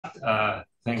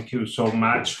Thank you so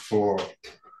much for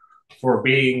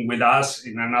being with us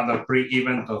in another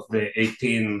pre-event of the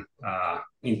 18th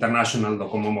International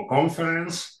Docomomo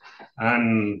Conference.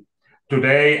 And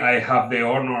today I have the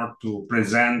honor to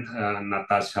present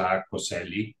Nataša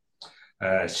Koselj.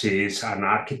 She is an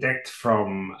architect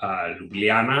from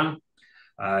Ljubljana.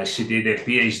 She did a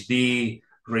PhD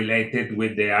related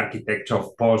with the architecture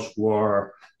of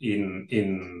post-war in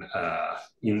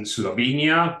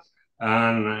Slovenia.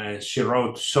 And she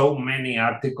wrote so many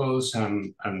articles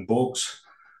and books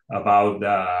about,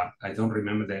 I don't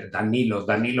remember,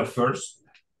 Danilo First.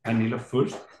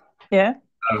 Yeah.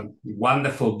 A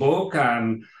wonderful book.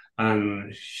 And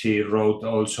she wrote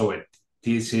also a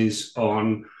thesis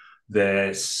on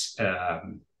the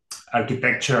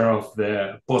architecture of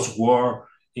the post-war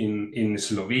in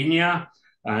Slovenia.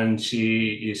 And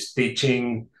she is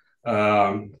teaching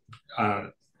at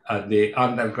the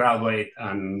undergraduate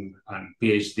and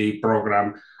PhD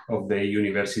program of the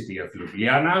University of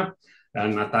Ljubljana.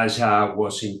 And Nataša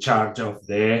was in charge of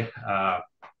the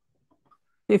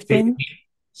 15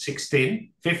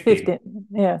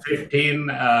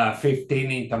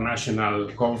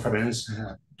 international conference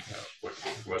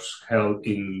was held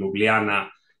in Ljubljana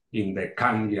in the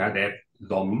Cankarjev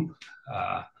dome.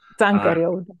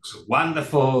 Cankarjev. It's a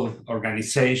wonderful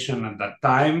organization at that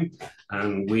time,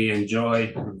 and we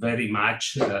enjoyed very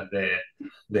much the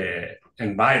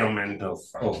environment of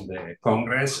the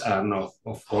Congress and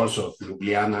of course of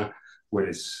Ljubljana,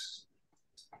 with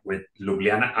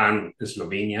Ljubljana and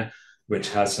Slovenia, which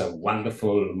has a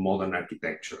wonderful modern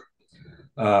architecture.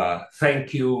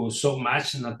 Thank you so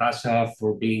much, Nataša,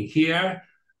 for being here.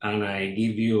 And I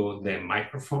give you the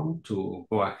microphone to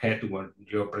go ahead with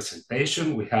your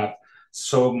presentation. We have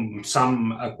some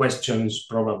questions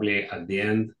probably at the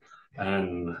end,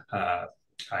 and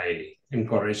I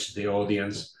encourage the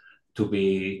audience to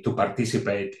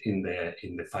participate in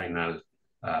the final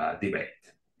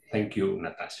debate. Thank you,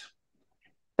 Nataša.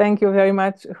 Thank you very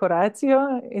much,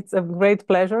 Horacio. It's a great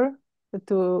pleasure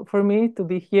for me to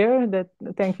be here.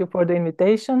 Thank you for the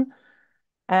invitation.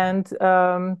 And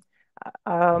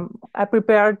I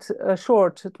prepared a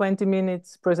short 20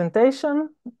 minutes presentation,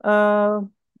 and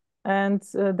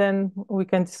then we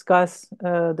can discuss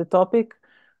the topic,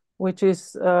 which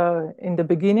is in the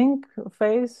beginning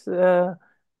phase.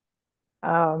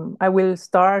 I will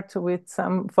start with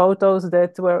some photos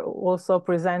that were also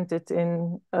presented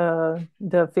in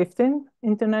the 15th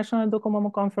International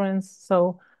Docomomo Conference.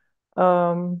 So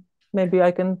maybe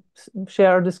I can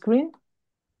share the screen.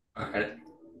 Okay.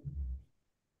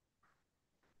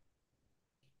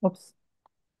 Oops.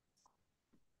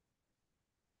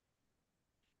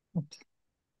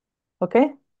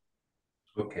 Okay.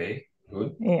 Okay,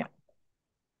 good. Yeah.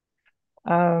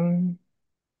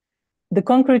 The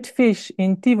concrete fish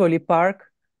in Tivoli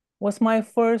Park was my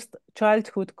first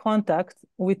childhood contact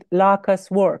with Laka's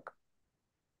work.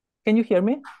 Can you hear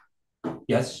me?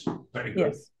 Yes, very good.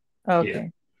 Yes. Okay. Yeah.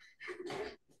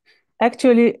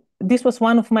 Actually, this was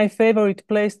one of my favorite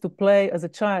places to play as a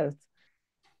child.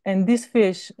 And this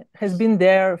fish has been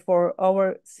there for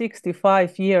over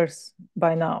 65 years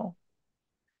by now.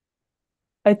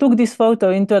 I took this photo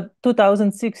in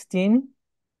 2016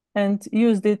 and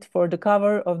used it for the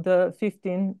cover of the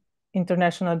 15th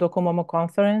International Docomomo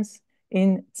Conference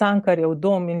in Cankarjev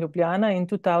dome in Ljubljana in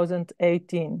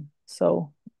 2018.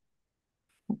 So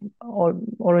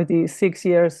already 6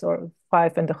 years or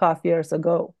 5.5 years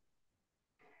ago.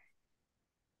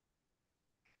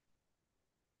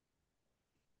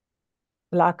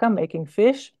 Laka making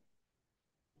fish.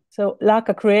 So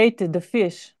Laka created the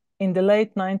fish in the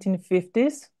late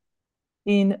 1950s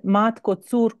in Matko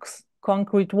Curk's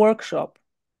concrete workshop.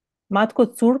 Matko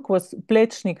Curk was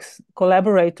Plečnik's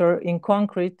collaborator in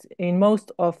concrete in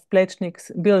most of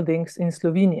Plečnik's buildings in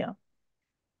Slovenia.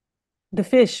 The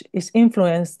fish is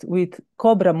influenced with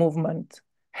Cobra movement,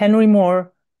 Henry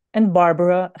Moore, and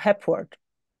Barbara Hepworth.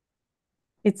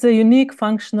 It's a unique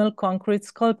functional concrete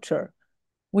sculpture,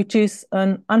 which is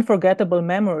an unforgettable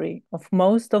memory of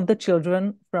most of the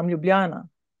children from Ljubljana.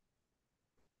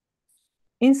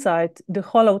 Inside the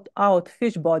hollowed-out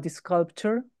fish body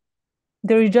sculpture,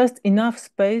 there is just enough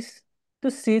space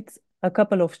to sit a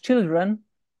couple of children,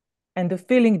 and the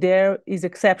feeling there is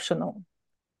exceptional,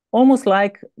 almost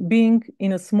like being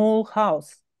in a small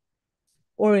house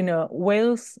or in a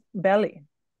whale's belly.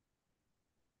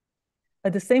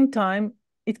 At the same time,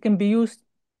 it can be used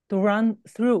to run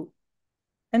through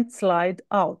and slide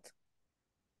out.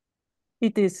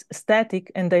 It is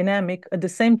static and dynamic at the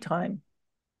same time,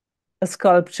 a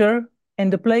sculpture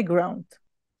and a playground,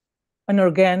 an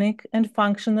organic and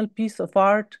functional piece of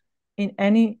art in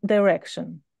any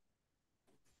direction.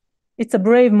 It's a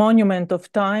brave monument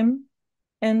of time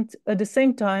and at the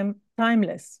same time,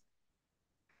 timeless.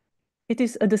 It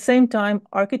is at the same time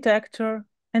architecture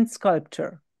and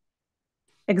sculpture.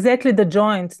 Exactly the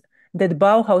joints that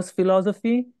Bauhaus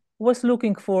philosophy was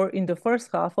looking for in the first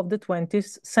half of the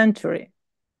 20th century.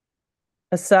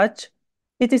 As such,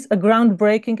 it is a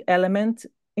groundbreaking element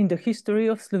in the history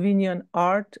of Slovenian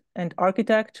art and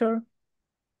architecture,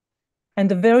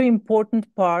 and a very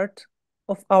important part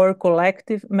of our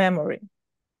collective memory.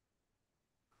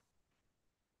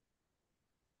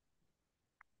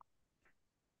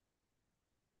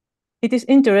 It is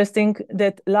interesting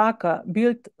that Laka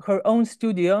built her own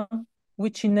studio,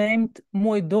 which she named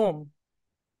Moj dom,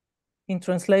 in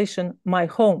translation, my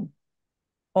home,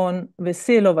 on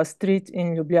Veselova Street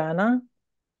in Ljubljana,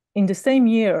 in the same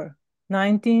year,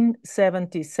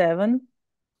 1977,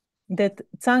 that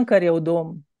Cankarjev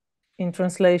dom, in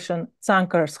translation,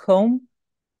 Cankar's home,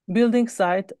 building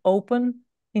site opened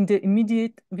in the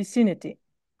immediate vicinity.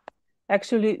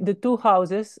 Actually, the two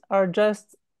houses are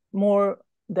just more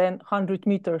than 100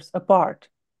 meters apart.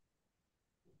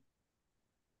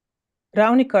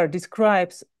 Ravnikar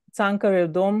describes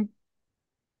Cankarjev dom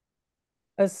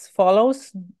as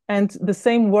follows, and the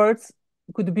same words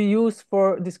could be used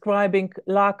for describing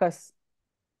Laka's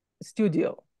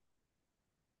studio.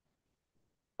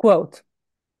 Quote,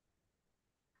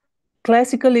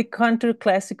 classically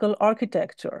counter-classical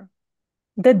architecture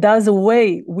that does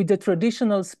away with the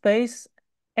traditional space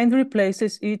and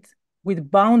replaces it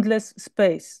with boundless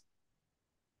space.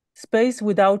 Space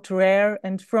without rear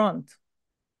and front,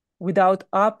 without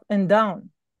up and down.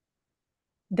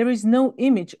 There is no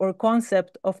image or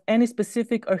concept of any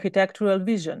specific architectural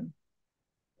vision,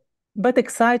 but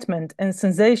excitement and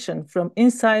sensation from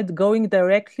inside going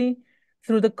directly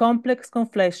through the complex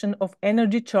conflation of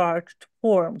energy-charged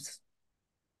forms.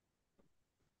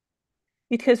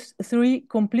 It has three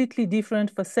completely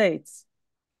different facades.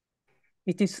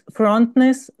 It is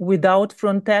frontness without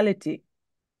frontality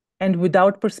and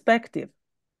without perspective,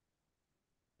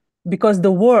 because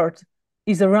the world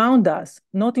is around us,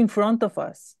 not in front of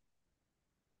us.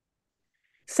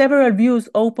 Several views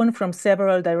open from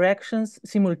several directions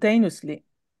simultaneously,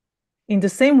 in the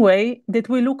same way that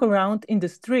we look around in the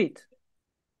street,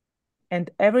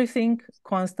 and everything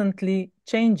constantly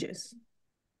changes.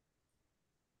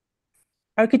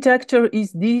 Architecture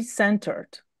is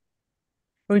de-centered,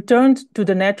 returned to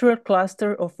the natural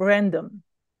cluster of random,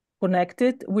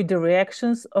 connected with the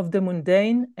reactions of the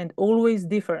mundane and always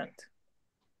different.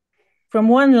 From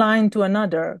one line to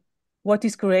another, what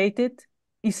is created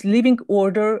is living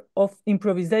order of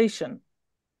improvisation,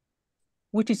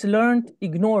 which is learned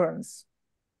ignorance,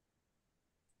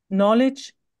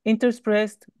 knowledge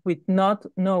interspersed with not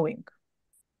knowing.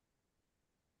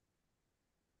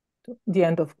 The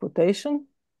end of quotation.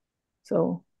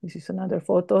 So this is another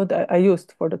photo that I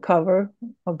used for the cover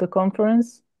of the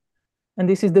conference. And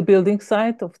this is the building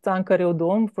site of Cankarjev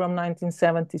dom from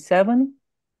 1977.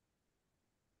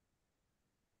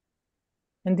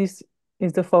 And this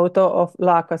is the photo of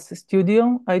Laka's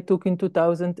studio I took in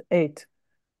 2008.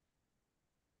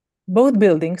 Both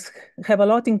buildings have a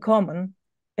lot in common,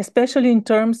 especially in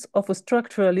terms of a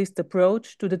structuralist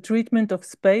approach to the treatment of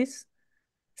space,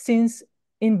 since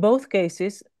in both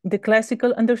cases, the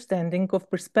classical understanding of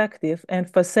perspective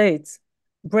and facades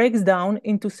breaks down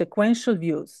into sequential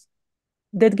views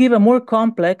that give a more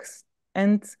complex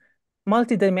and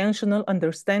multidimensional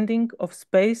understanding of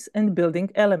space and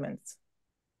building elements.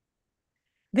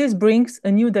 This brings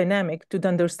a new dynamic to the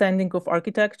understanding of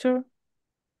architecture.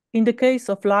 In the case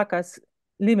of Laka's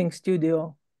living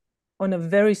studio, on a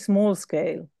very small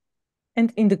scale,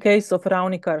 and in the case of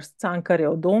Ravnikar's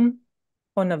Cankarjev dom,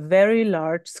 on a very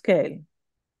large scale.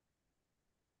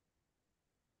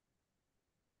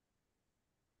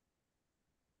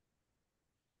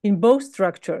 In both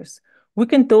structures, we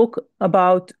can talk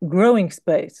about growing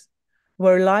space,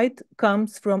 where light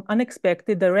comes from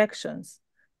unexpected directions,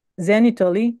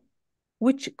 zenithally,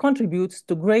 which contributes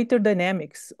to greater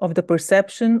dynamics of the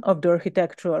perception of the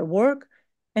architectural work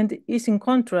and is in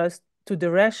contrast to the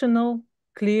rational,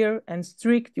 clear, and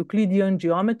strict Euclidean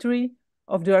geometry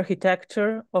of the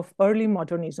architecture of early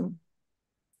modernism.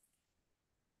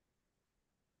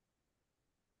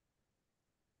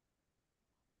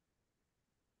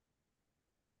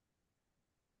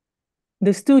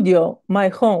 The studio, my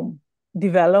home,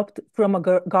 developed from a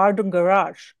garden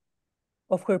garage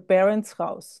of her parents'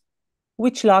 house,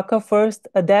 which Laka first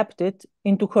adapted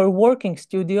into her working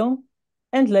studio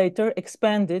and later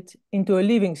expanded into a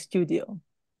living studio.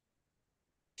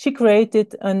 She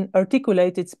created an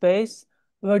articulated space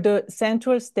where the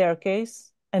central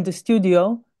staircase and the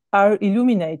studio are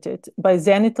illuminated by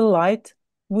zenithal light,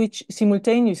 which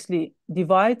simultaneously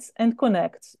divides and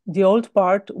connects the old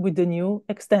part with the new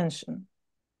extension.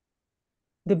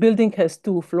 The building has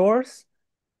 2 floors.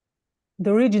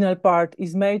 The original part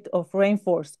is made of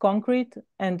reinforced concrete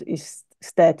and is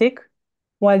static,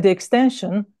 while the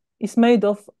extension is made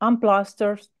of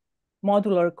unplastered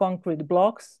modular concrete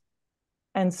blocks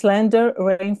and slender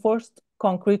reinforced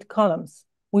concrete columns,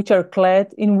 which are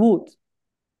clad in wood.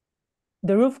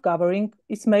 The roof covering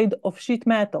is made of sheet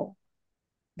metal.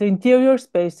 The interior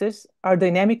spaces are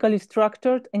dynamically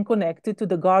structured and connected to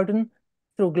the garden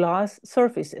through glass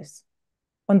surfaces.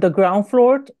 On the ground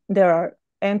floor, there are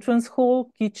entrance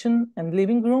hall, kitchen, and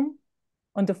living room.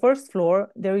 On the first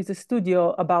floor, there is a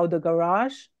studio above the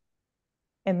garage,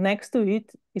 and next to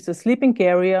it is a sleeping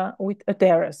area with a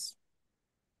terrace.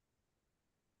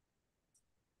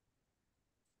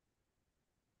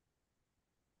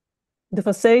 The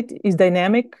facade is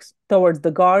dynamic towards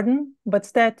the garden, but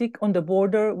static on the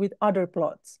border with other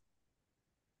plots.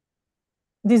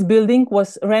 This building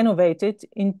was renovated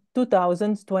in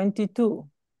 2022.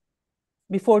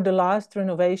 Before the last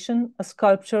renovation, a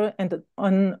sculpture and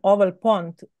an oval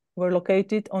pond were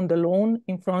located on the lawn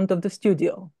in front of the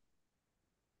studio.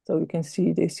 So you can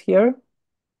see this here.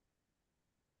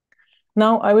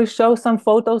 Now I will show some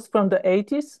photos from the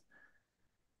 80s.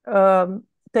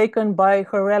 Taken by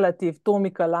her relative Tomi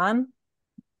Kalan,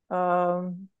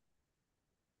 of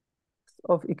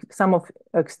some of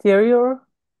exterior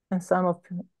and some of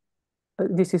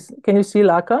this is. Can you see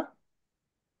Laka?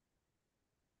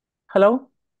 Hello?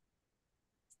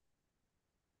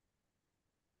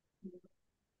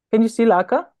 Can you see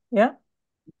Laka? Yeah?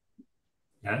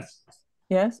 Yes.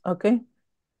 Yes, okay.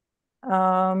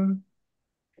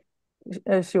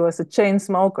 She was a chain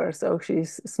smoker, so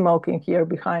she's smoking here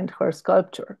behind her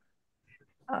sculpture.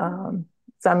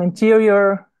 Some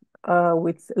interior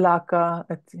with Laka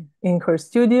in her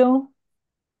studio.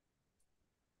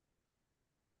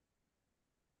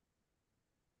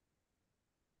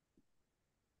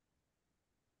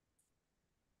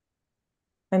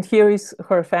 And here is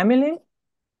her family.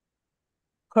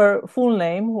 Her full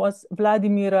name was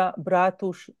Vladimira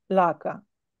Bratuž Laka,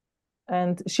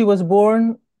 and she was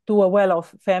born to a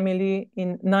well-off family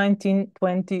in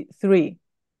 1923.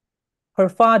 Her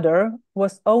father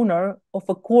was owner of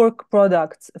a cork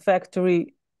products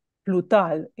factory,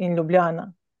 Plutal, in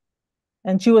Ljubljana,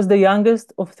 and she was the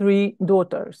youngest of 3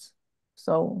 daughters.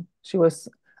 So she was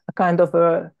a kind of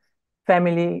a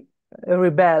family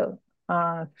rebel.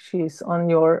 She's on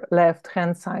your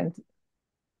left-hand side,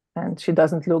 and she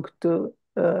doesn't look to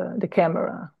the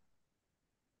camera.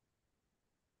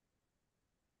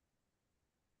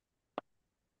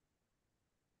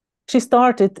 She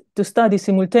started to study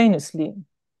simultaneously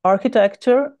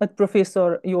architecture at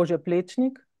Professor Jože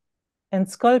Plečnik and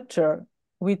sculpture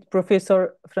with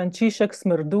Professor František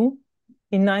Smrdu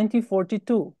in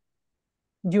 1942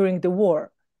 during the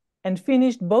war, and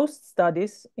finished both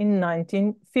studies in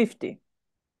 1950.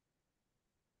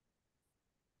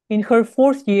 In her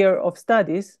 4th year of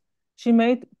studies, she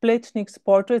made Plečnik's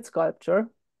portrait sculpture.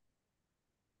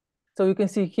 So you can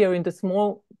see here in the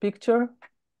small picture,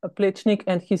 Plečnik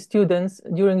and his students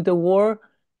during the war.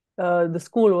 The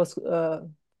school was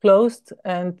closed,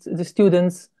 and the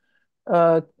students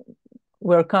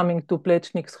were coming to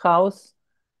Plečnik's house,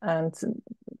 and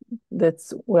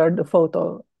that's where the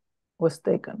photo was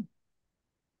taken.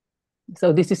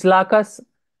 So this is Laka's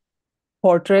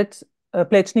portrait,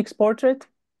 Plečnik's portrait.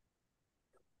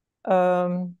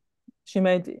 She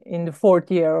made in the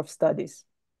 4th year of studies.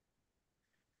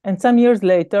 And some years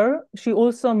later, she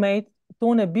also made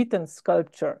Tone Bitten's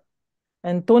sculpture.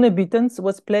 And Tone Bittens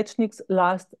was Plečnik's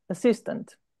last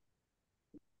assistant.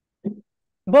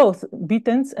 Both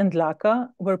Bittens and Laka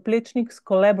were Plečnik's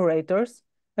collaborators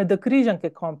at the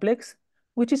Križanke complex,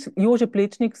 which is Jože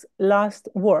Plečnik's last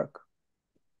work.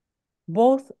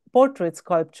 Both portrait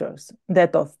sculptures,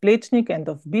 that of Plečnik and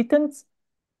of Bittens,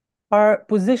 are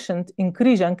positioned in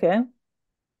Križanke,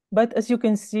 but as you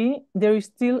can see, there is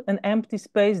still an empty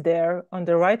space there on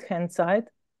the right-hand side,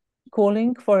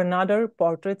 calling for another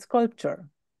portrait sculpture.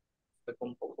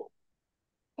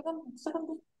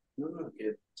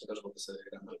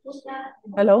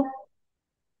 Hello?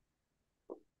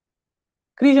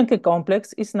 Križanke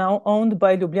complex is now owned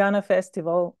by Ljubljana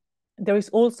Festival. There is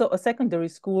also a secondary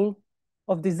school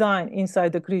of design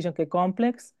inside the Križanke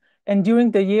complex, and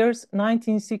during the years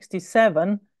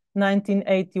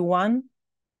 1967-1981,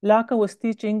 Laka was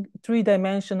teaching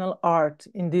 3-dimensional art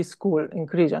in this school in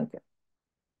Križanke.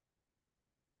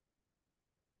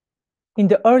 In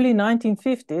the early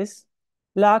 1950s,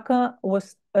 Laka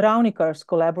was Ravnikar's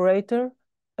collaborator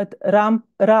at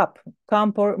Rap,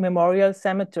 Campor Memorial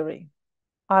Cemetery,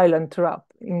 Island Rap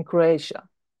in Croatia.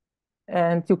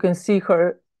 And you can see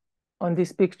her on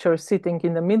this picture sitting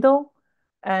in the middle.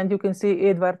 And you can see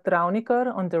Edvard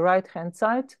Ravnikar on the right-hand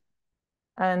side.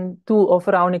 And two of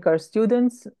Ravnikar's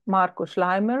students, Marko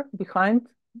Schleimer behind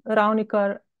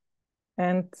Ravnikar,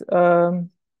 and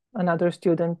another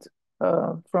student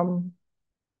from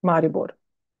Maribor.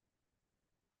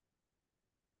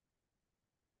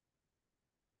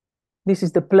 This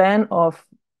is the plan of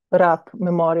Rap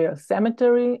Memorial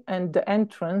Cemetery, and the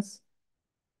entrance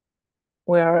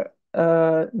where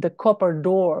the copper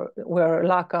door where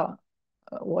Laka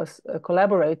was a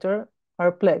collaborator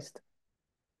are placed.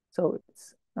 So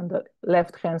it's on the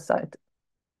left-hand side.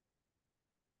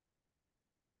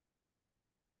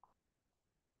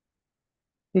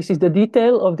 This is the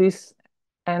detail of this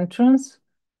entrance,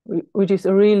 which is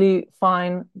a really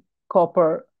fine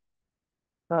copper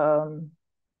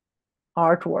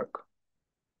artwork.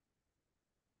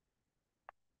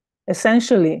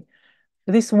 Essentially,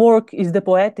 this work is the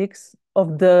poetics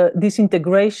of the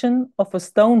disintegration of a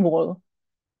stone wall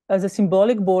as a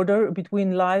symbolic border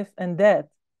between life and death,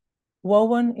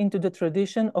 woven into the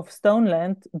tradition of stone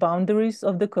land boundaries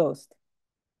of the coast.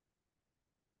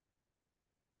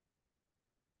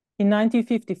 In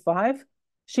 1955,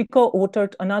 she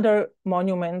co-authored another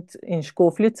monument in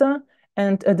Škofljica,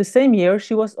 and at the same year,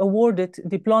 she was awarded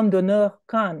Diplôme d'honneur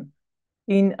Cannes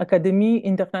in Académie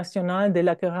Internationale de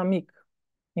la Céramique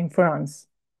in France.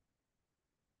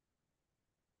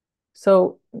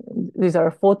 So these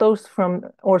are photos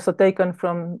also taken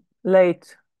from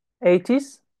late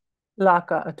 80s,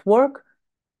 Laka at work.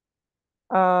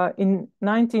 In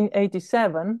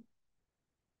 1987,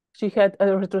 she had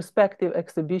a retrospective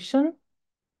exhibition.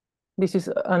 This is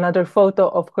another photo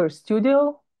of her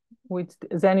studio with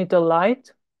zenithal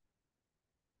light.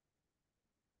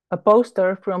 A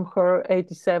poster from her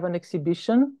 87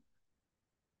 exhibition,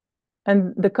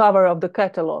 and the cover of the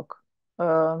catalog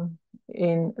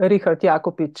in Richard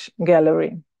Jakopić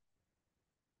Gallery.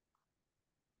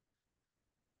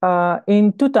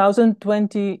 In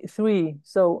 2023,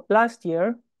 so last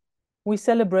year, we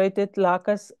celebrated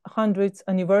Laka's 100th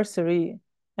anniversary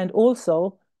and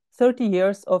also 30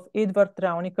 years of Edvard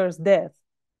Ravnikar's death.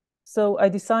 So I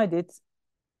decided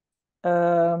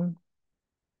to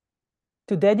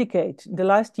dedicate the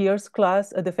last year's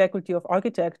class at the Faculty of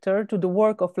Architecture to the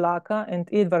work of Laka and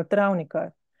Edvard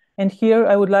Ravnikar. And here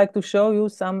I would like to show you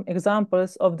some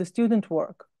examples of the student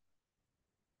work.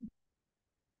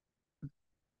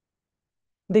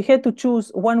 They had to choose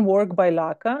one work by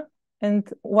Laka and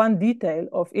one detail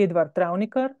of Edvard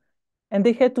Ravnikar, and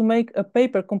they had to make a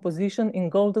paper composition in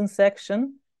golden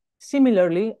section,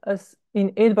 similarly as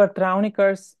in Edvard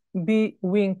Ravnikar's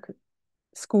B-Wing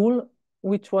school,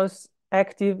 which was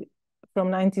active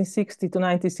from 1960 to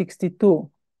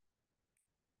 1962.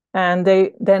 And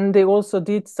they also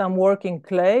did some work in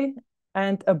clay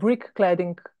and a brick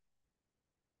cladding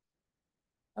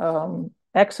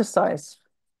exercise.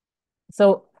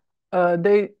 So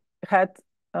they had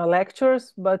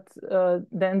lectures, but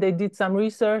then they did some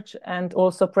research and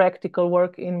also practical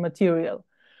work in material.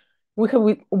 We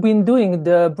have been doing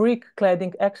the brick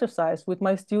cladding exercise with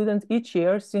my students each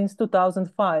year since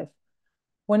 2005.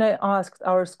 When I asked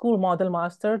our school model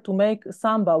master to make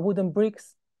Samba wooden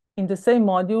bricks in the same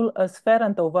module as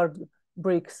Ferrantovar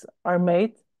bricks are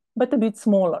made, but a bit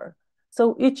smaller.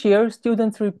 So each year,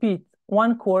 students repeat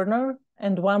one corner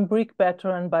and one brick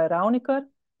pattern by Ravnikar,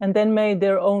 and then made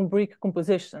their own brick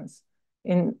compositions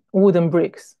in wooden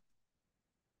bricks.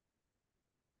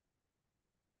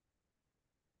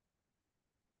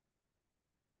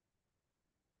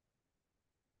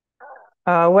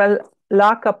 Well,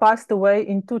 Laka passed away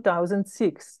in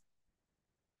 2006.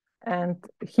 And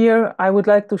here I would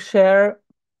like to share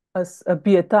as a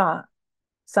pietà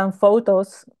some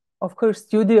photos of her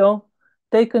studio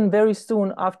taken very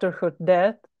soon after her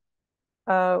death,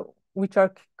 which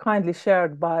are kindly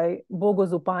shared by Bogo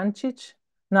Zupancic,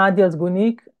 Nadia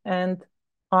Zgunik, and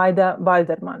Aida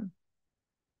Balderman.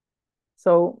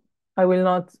 So I will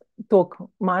not talk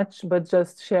much, but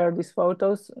just share these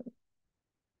photos.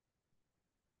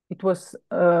 It was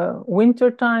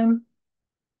winter time.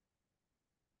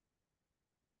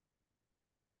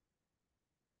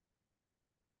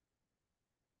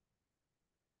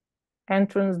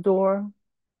 Entrance door.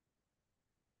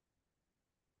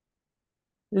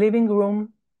 Living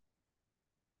room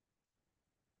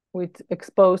with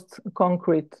exposed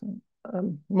concrete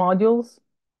modules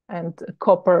and a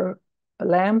copper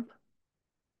lamp.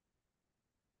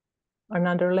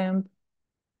 Another lamp.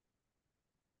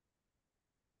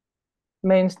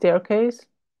 Main staircase.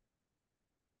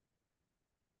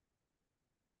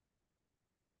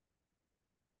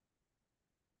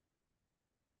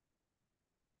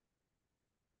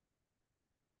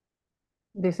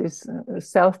 This is a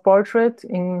self-portrait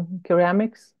in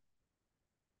ceramics.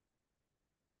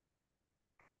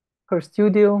 Her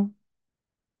studio.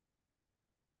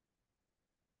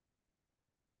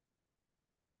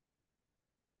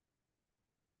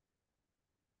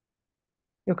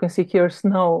 You can see here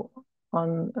snow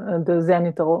on the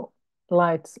zenithal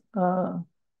lights,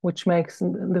 which makes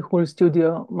the whole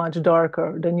studio much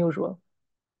darker than usual.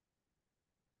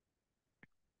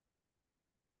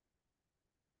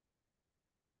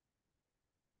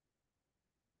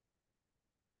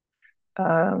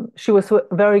 She was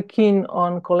very keen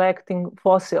on collecting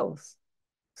fossils.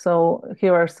 So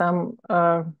here are some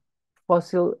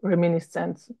fossil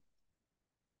reminiscence.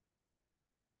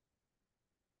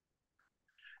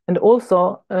 And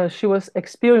also, she was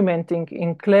experimenting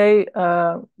in clay,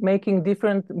 making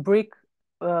different brick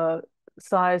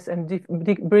size and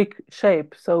brick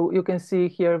shape. So you can see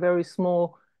here very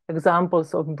small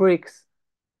examples of bricks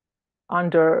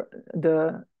under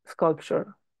the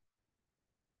sculpture.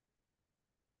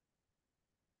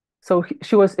 So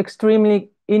she was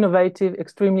extremely innovative,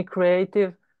 extremely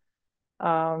creative,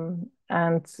 and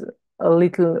a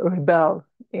little rebel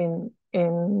in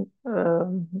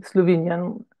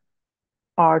Slovenian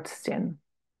art scene.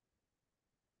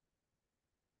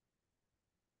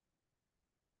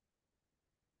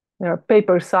 There are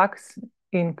paper sacks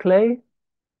in clay,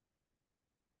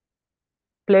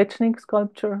 Plečnik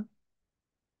sculpture.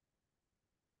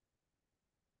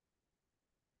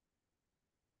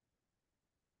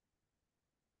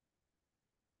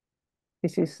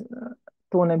 This is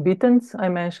Tone Bittens, I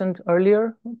mentioned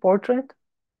earlier, portrait.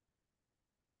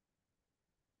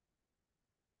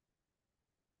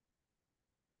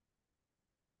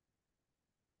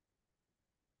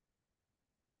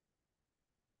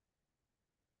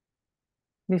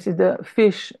 This is the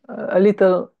fish, a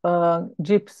little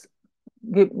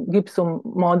gypsum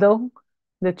model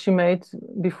that she made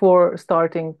before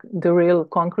starting the real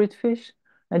concrete fish.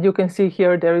 And you can see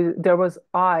here there was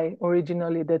eye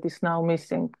originally that is now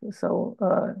missing. So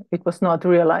it was not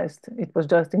realized. It was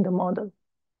just in the model.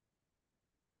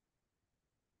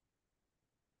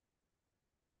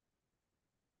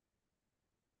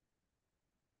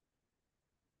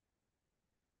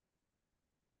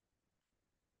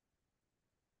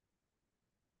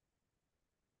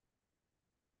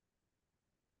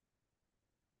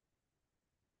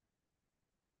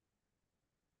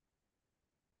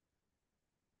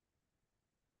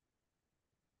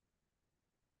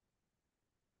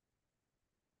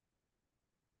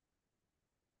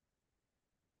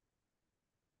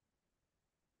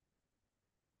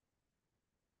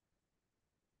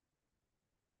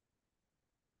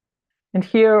 And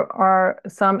here are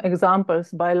some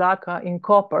examples by Laka in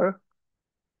copper.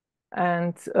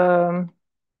 And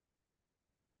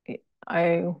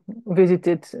I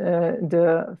visited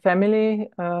the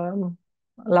family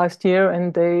last year,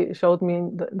 and they showed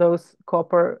me those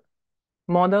copper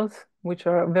models, which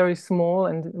are very small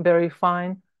and very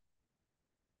fine.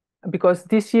 Because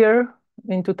this year,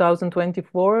 in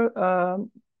 2024,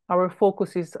 our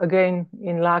focus is again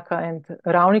in Laka and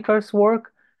Ravnikar's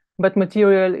work, but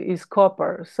material is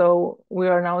copper. So we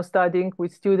are now studying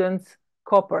with students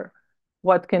copper.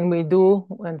 What can we do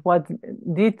and what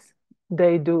did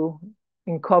they do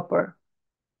in copper?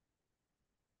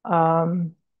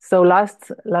 So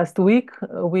last week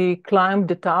we climbed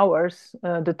the towers.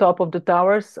 The top of the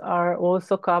towers are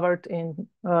also covered in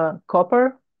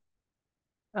copper.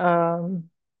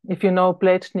 If you know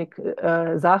Plečnik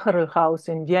Zaharl house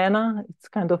in Vienna, it's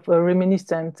kind of a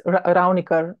reminiscent,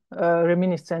 Ravnikar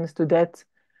reminiscence to that.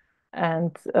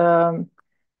 And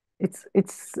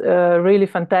it's really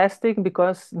fantastic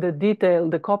because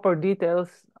the copper details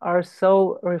are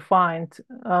so refined.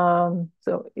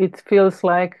 So it feels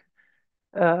like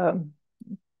the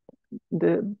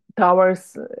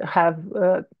towers have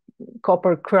a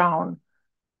copper crown.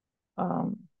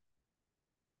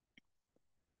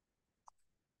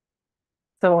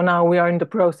 So now we are in the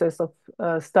process of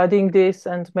studying this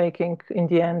and making, in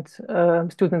the end,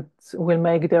 students will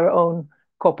make their own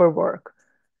copper work.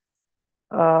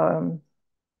 So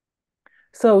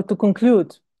to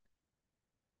conclude,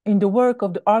 in the work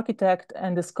of the architect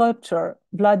and the sculptor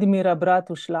Vladimira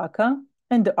Bratuž Laka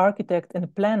and the architect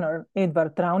and planner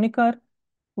Edvard Ravnikar,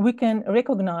 we can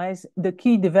recognize the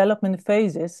key development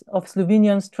phases of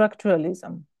Slovenian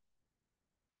structuralism.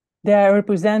 They are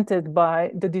represented by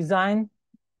the design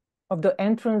of the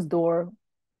entrance door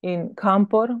in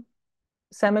Kampor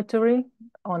Cemetery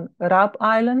on Rab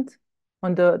Island,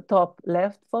 on the top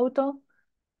left photo.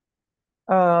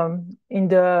 In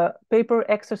the paper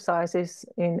exercises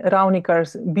in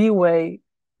Ravnikar's B-Way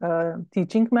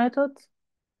teaching method,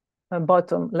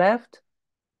 bottom left.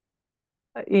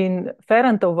 In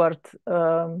Ferentovart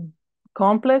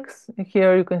complex,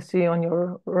 here you can see on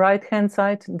your right-hand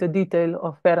side the detail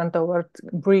of Ferentovart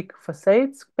brick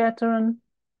facades pattern,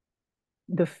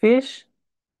 the fish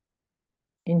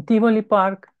in Tivoli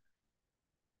Park,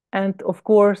 and of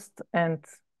course, and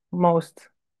most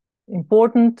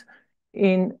important,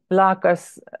 in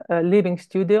Laka's living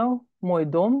studio,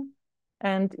 Moj dom,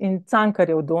 and in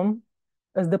Cankarjev dom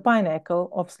as the pinnacle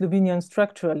of Slovenian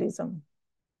structuralism.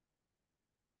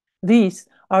 These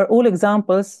are all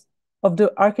examples of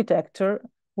the architecture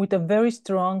with a very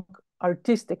strong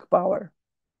artistic power.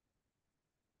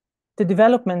 The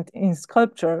development in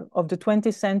sculpture of the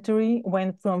 20th century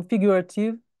went from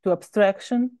figurative to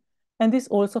abstraction, and this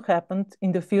also happened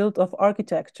in the field of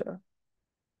architecture.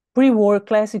 Pre-war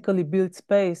classically built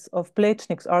space of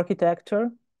Plečnik's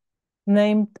architecture,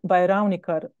 named by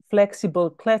Ravnikar flexible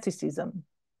classicism,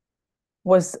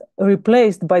 was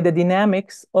replaced by the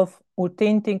dynamics of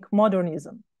authentic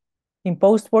modernism in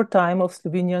post-war time of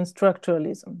Slovenian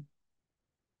structuralism.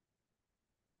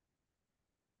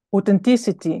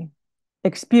 Authenticity,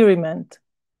 experiment,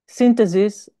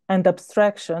 synthesis, and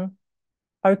abstraction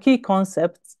are key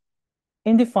concepts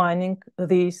in defining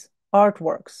these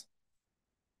artworks.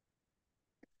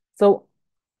 So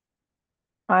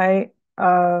I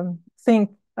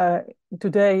think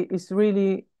today is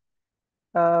really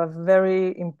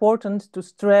very important to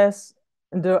stress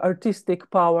the artistic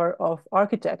power of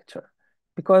architecture,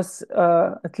 because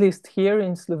at least here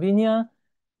in Slovenia,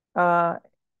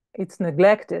 it's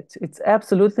neglected. It's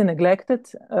absolutely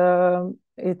neglected.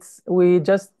 We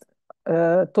just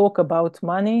talk about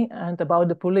money and about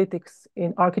the politics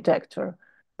in architecture.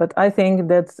 But I think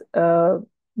that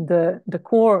the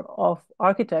core of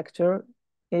architecture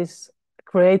is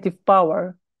creative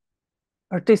power,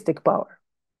 artistic power.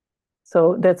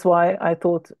 So that's why I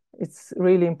thought it's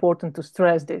really important to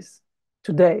stress this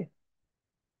today.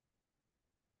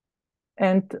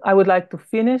 And I would like to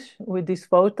finish with this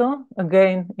photo,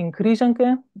 again in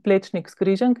Križanke, Plečnik's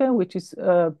Križanke, which is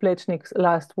Plečnik's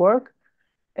last work.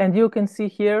 And you can see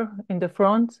here in the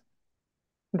front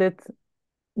that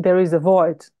there is a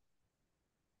void.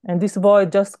 And this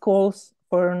void just calls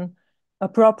for an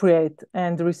appropriate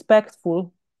and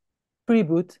respectful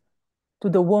tribute to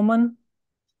the woman,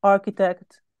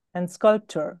 architect, and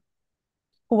sculptor,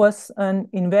 who was an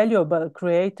invaluable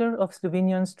creator of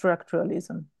Slovenian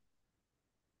structuralism.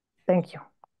 Thank you.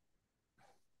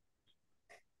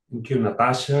 Thank you,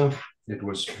 Nataša. It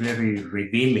was very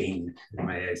revealing,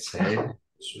 may I say.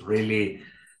 It's really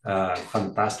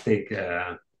fantastic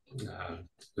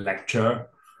lecture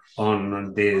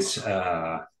on this,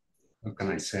 how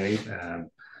can I say,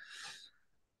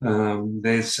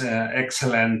 this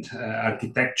excellent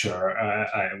architecture.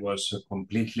 I was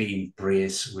completely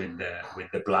impressed with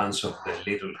the plans of the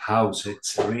little house.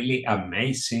 It's really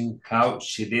amazing how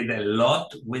she did a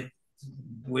lot with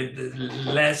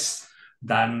less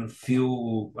than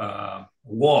few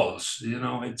walls. You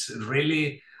know, it's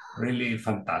really, really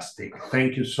fantastic.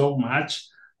 Thank you so much.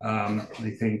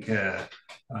 I think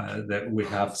that we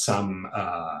have some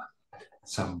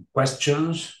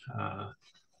questions.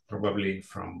 Probably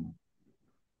from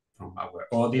our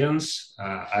audience.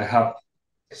 I have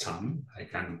some. I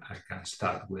can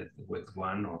start with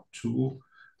one or two.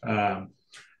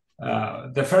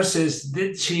 The first is: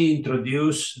 did she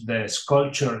introduce the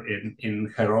sculpture in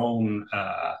her own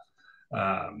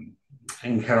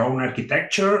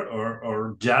architecture,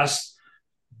 or just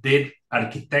did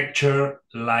architecture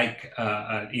like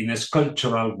in a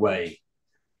sculptural way?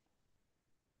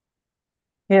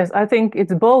 Yes, I think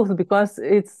it's both, because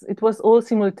it was all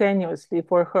simultaneously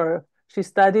for her. She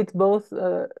studied both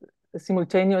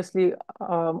simultaneously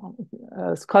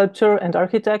sculpture and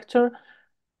architecture,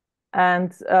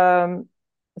 and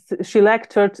she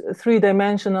lectured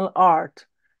three-dimensional art.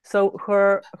 So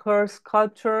her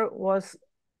sculpture was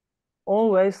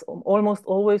almost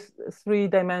always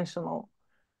three-dimensional,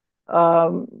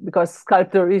 because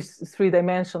sculpture is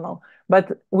three-dimensional.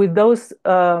 But with those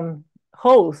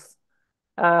holes,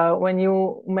 when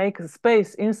you make a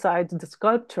space inside the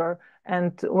sculpture,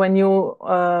 and when you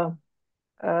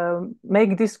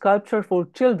make this sculpture for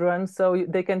children, so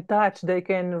they can touch, they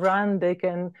can run, they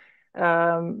can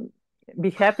be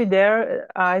happy there,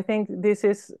 I think this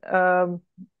is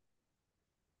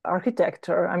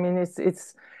architecture. I mean,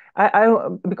 it's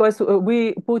because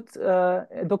we put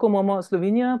Docomomo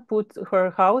Slovenia put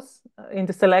her house in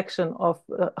the selection of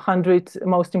 100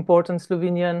 most important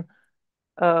Slovenian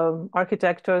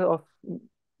architecture of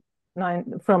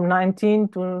from 19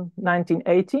 to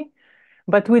 1980,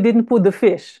 but we didn't put the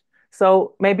fish.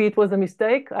 So maybe it was a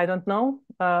mistake, I don't know.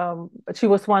 She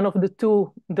was one of the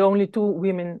only two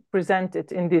women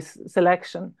presented in this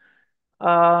selection.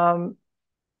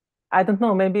 I don't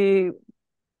know, maybe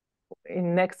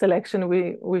in next selection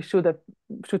we should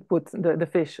put the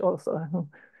fish also.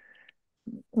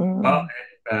 Well,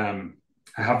 I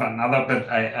have another, but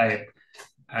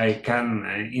I can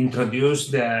introduce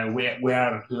we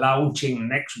are launching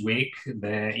next week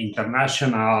the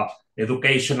International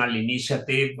Educational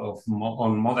Initiative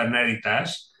on Modern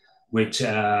Heritage, which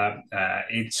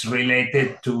it's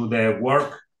related to the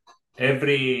work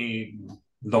every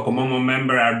Docomomo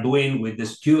member are doing with the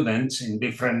students in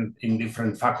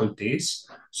different faculties.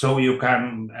 So you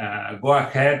can go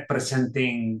ahead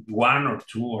presenting 1 or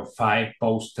 2 or 5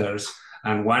 posters,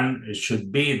 and one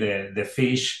should be the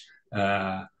fish.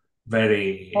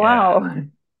 Very wow.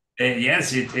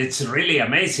 Yes, it's really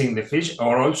amazing, the fish,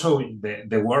 or also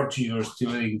the work your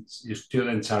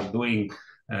students are doing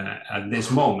at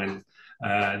this moment.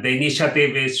 The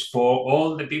initiative is for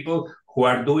all the people who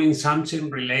are doing something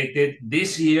related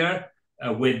this year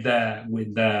with the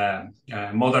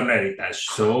modern heritage.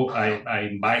 So I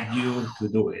invite you to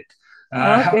do it.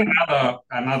 I Okay. have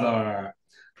another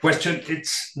question.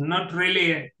 It's not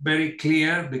really very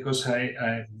clear because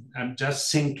I'm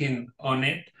just thinking on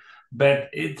it, but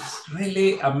it's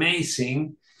really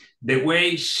amazing the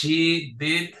way she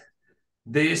did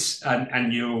this,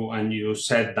 and you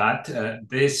said that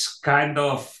this kind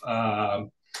of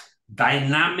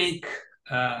dynamic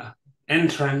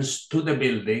entrance to the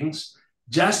buildings,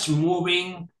 just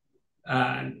moving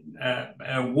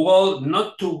a wall,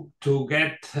 not to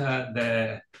get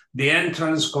the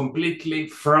entrance completely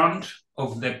front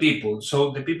of the people.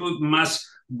 So the people must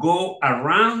go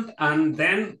around and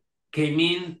then came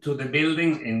into the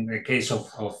building. In the case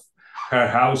of her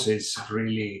house, is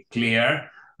really clear,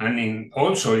 and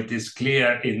also it is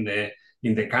clear in the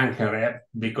Cankarjev,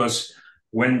 because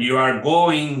when you are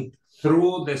going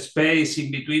through the space in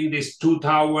between these two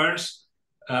towers,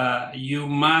 you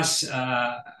must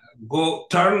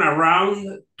turn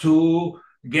around to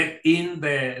get in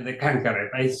the Cankarjev.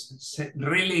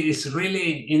 It's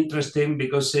really interesting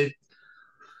because it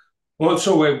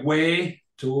also a way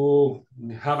to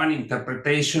have an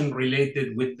interpretation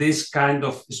related with this kind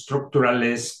of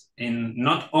structuralist, in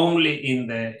not only in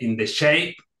the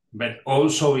shape, but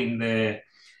also in the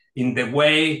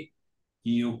way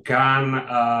you can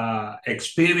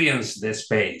experience the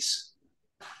space.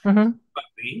 Mm-hmm.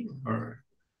 Or...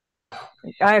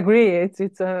 I agree.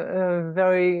 It's a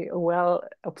very well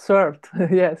observed.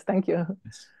 Yes, thank you.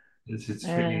 It's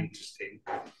really interesting.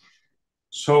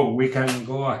 So we can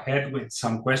go ahead with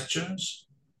some questions.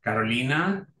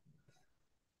 Carolina,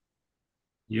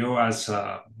 you as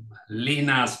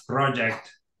Lina's project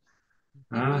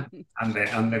and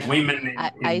the women in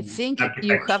I think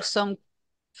you have some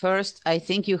first. I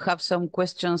think you have some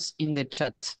questions in the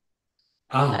chat.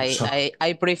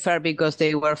 I prefer because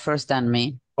they were first than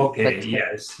me. Okay, but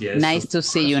yes. Nice to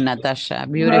see you, Nataša.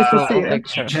 Beautiful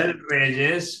lecture. Michelle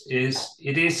Reyes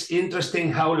it is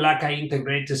interesting how Laka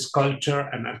integrates sculpture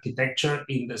and architecture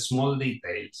in the small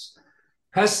details.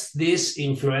 Has this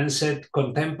influenced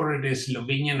contemporary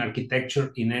Slovenian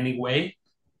architecture in any way?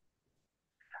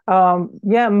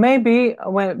 Yeah, maybe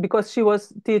because she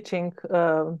was teaching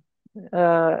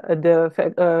at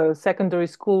the secondary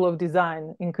school of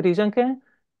design in Križanke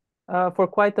for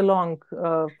quite a long,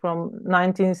 from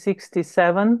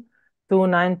 1967 to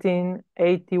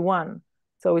 1981.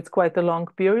 So it's quite a long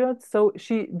period. So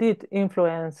she did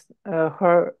influence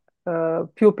her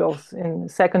pupils in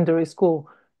secondary school.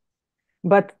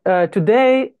 But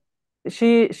today,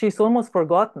 she's almost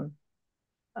forgotten.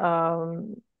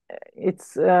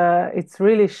 It's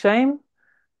really shame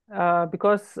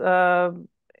because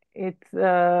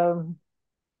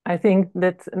I think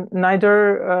that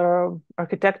neither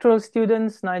architectural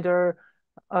students, neither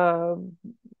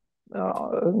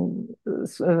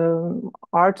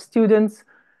art students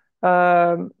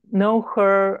know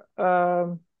her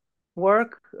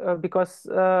work because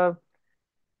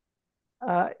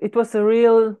it was a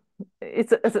real.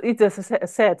 It's a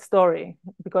sad story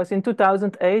because in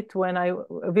 2008, when I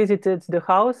visited the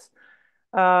house,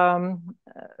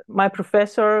 my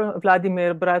professor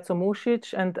Vladimira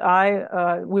Bratuž and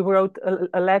we wrote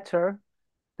a letter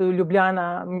to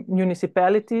Ljubljana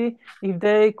municipality if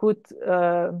they could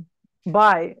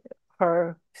buy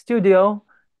her studio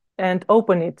and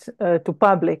open it to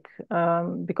public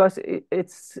because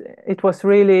it was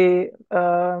really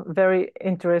very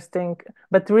interesting,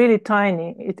 but really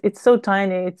tiny. It's so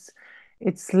tiny.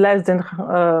 It's less than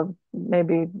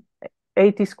maybe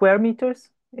 80 square meters.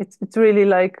 It's really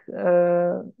like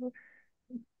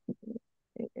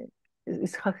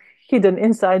is hidden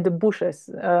inside the bushes.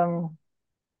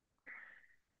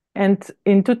 And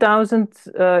in 2000,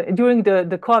 during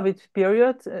the COVID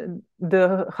period,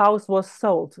 the house was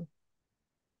sold.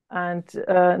 And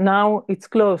now it's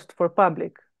closed for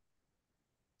public.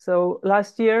 So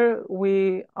last year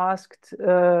we asked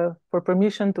for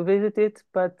permission to visit it,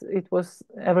 but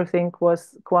everything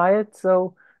was quiet.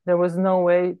 So there was no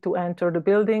way to enter the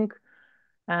building.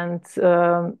 And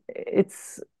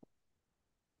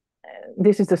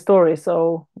this is the story.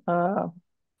 So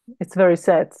it's very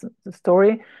sad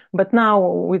story. But now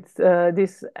with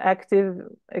this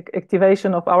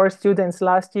activation of our students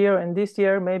last year and this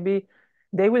year, maybe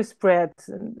they will spread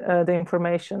the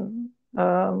information.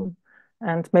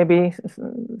 And maybe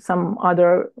some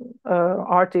other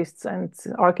artists and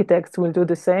architects will do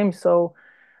the same. So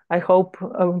I hope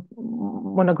a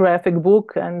monographic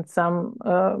book and some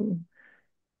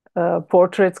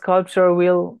portrait sculpture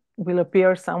will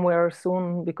appear somewhere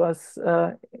soon, because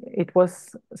it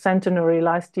was centenary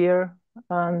last year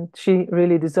and she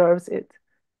really deserves it.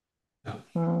 Yeah.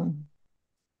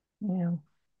 Yeah.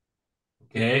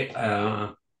 Okay.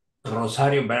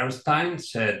 Rosario Bernstein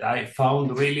said, I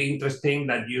found really interesting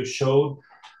that you showed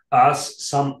us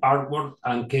some artwork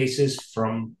and cases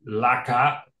from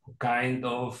Laka, kind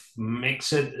of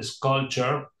mixed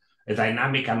sculpture, a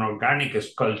dynamic and organic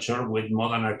sculpture with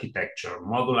modern architecture,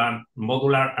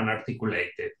 modular and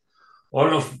articulated.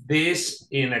 All of this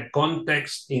in a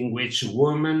context in which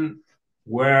women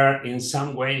were in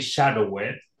some way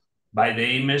shadowed by the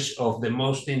image of the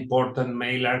most important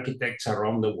male architects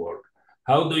around the world.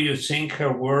 How do you think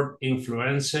her work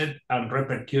influenced and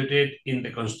repercuted in the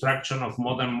construction of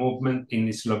modern movement in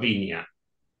Slovenia?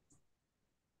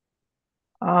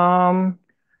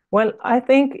 Well, I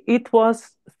think it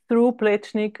was through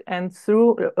Plečnik and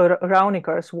through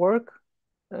Ravnikar's work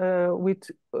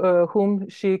with whom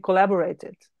she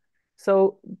collaborated.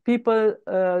 So people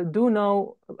do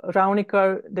know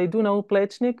Ravnikar, they do know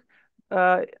Plečnik,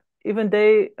 even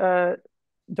they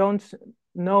don't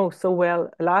know so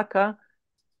well Laka.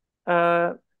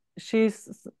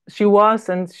 She was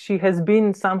and she has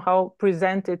been somehow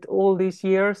presented all these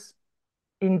years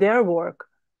in their work,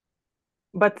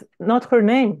 but not her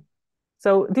name.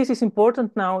 So this is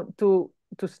important now to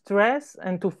stress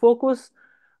and to focus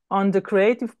on the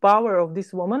creative power of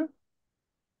this woman,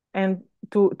 and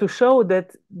to show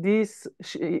that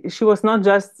she was not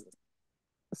just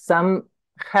some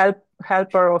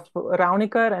helper of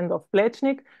Ravnikar and of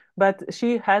Plečnik, but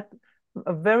she had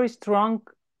a very strong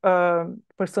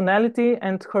personality,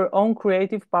 and her own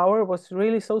creative power was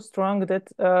really so strong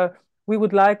that we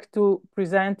would like to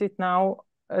present it now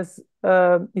as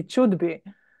it should be.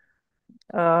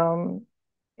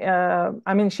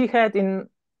 I mean, she had in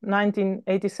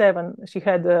 1987, she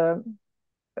had a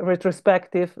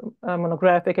retrospective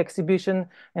monographic exhibition,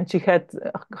 and she had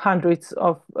hundreds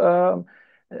of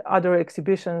other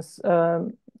exhibitions,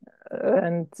 and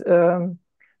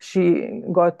she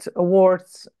got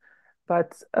awards.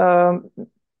 But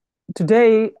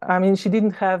today, I mean, she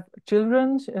didn't have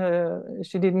children.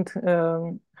 She didn't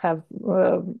have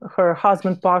her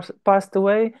husband passed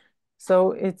away.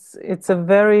 So it's a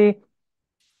very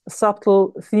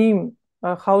subtle theme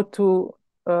how to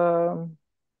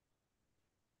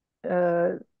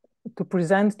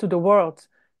present to the world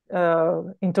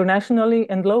internationally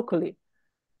and locally.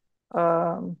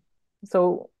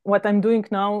 So what I'm doing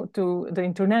now to the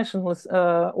international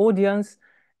audience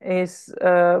is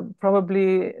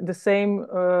probably the same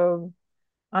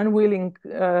unwilling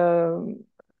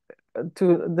to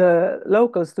the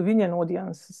local Slovenian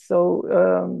audience. So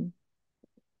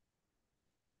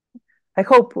I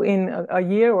hope in a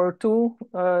year or two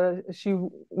she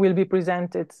will be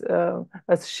presented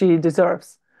as she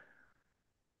deserves.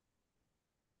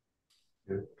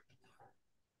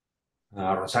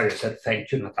 Rosario said,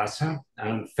 thank you, Nataša.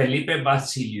 And Felipe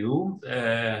Basiliu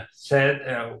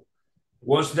said,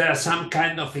 was there some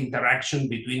kind of interaction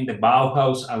between the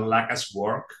Bauhaus and Laka's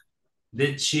work?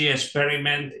 Did she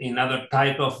experiment in other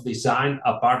type of design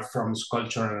apart from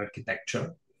sculpture and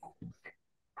architecture?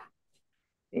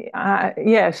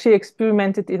 Yeah, she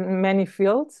experimented in many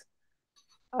fields.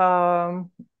 And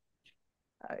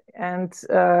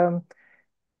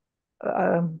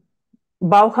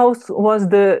Bauhaus was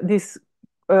this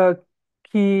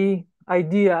key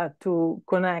idea to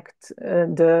connect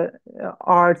the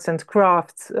arts and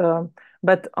crafts,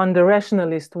 but on the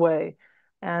rationalist way.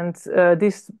 And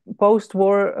this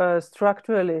post-war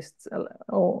structuralist,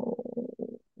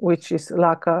 which is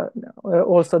Laka,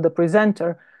 also the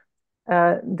presenter,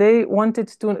 they wanted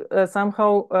to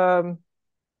somehow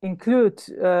include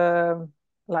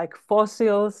like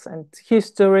fossils and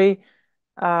history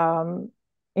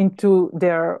into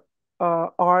their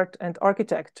art and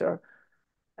architecture.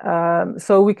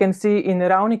 So we can see in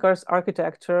Raunikar's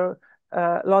architecture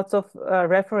lots of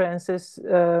references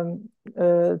to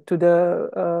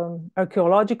the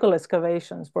archaeological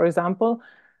excavations, for example,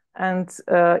 and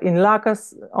in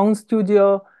Laka's own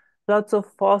studio, lots of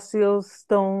fossil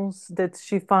stones that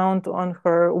she found on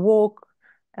her walk,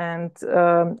 and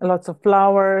lots of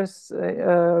flowers.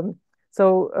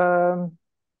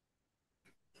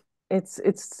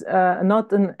 It's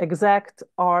not an exact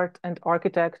art and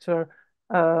architecture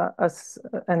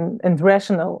and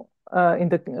rational in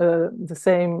the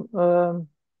same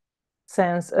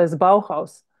sense as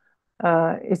Bauhaus.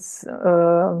 It's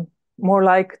more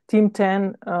like Team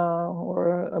 10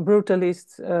 or a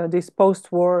brutalist, these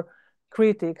post-war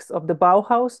critics of the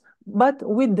Bauhaus, but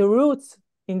with the roots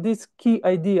in this key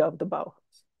idea of the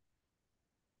Bauhaus,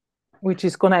 which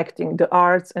is connecting the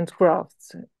arts and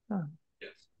crafts.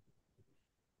 Yes.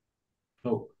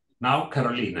 So now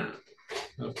Carolina.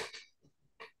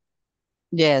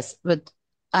 Yes, but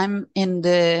I'm in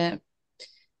the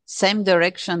same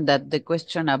direction that the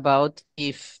question about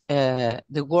if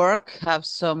the work have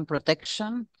some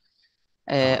protection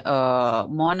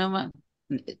monument.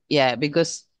 Yeah,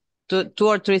 because two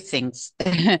or three things.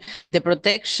 The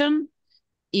protection,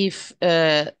 if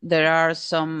there are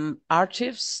some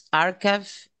archive,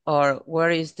 or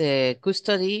where is the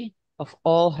custody of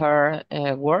all her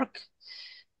work.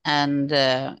 And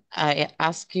I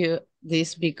ask you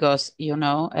this because, you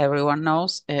know, everyone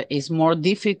knows it's more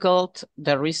difficult,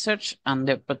 the research and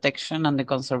the protection and the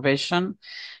conservation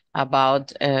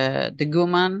about the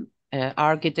women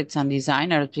architects and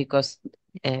designers, because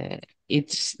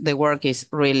the work is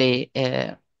really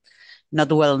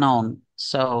not well known.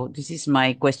 So this is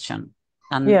my question.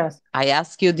 And yes, I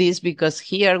ask you this because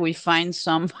here we find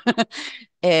some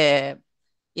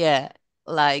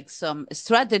like some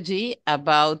strategy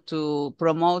about to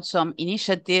promote some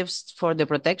initiatives for the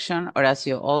protection, or as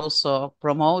you also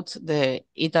promote the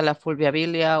Itala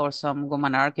Fulviabilia or some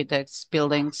women architects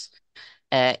buildings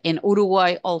in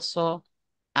Uruguay also,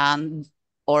 and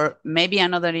or maybe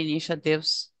another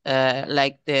initiatives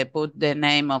like they put the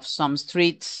name of some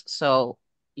streets, so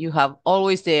you have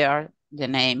always there the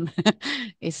name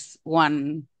is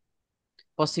one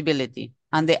possibility,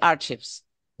 and the archives,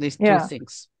 these two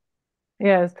things.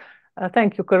 Yes,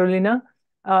 thank you, Carolina.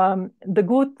 The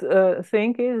good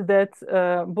thing is that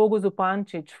Bogo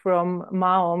Zupancic from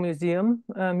Mao Museum,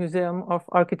 Museum of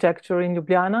Architecture in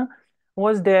Ljubljana,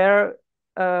 was there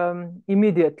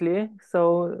immediately,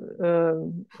 so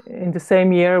in the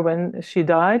same year when she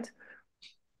died.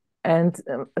 And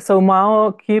so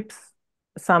Mao keeps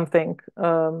something,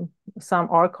 some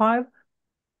archive,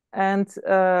 and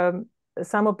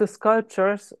some of the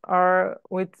sculptures are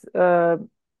with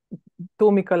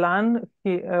Tomi Kalan,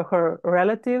 her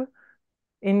relative,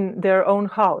 in their own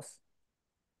house.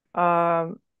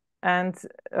 And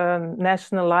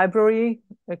National Library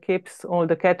keeps all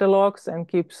the catalogs and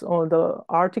keeps all the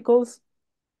articles.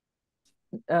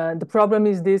 The problem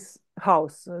is this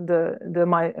house,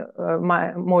 my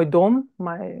dom,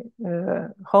 my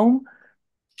home,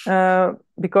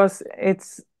 because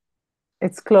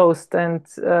it's closed, and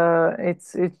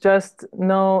it's just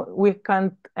we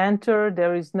can't enter.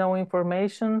 There is no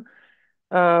information.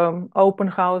 Open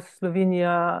House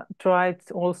Slovenia tried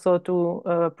also to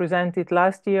present it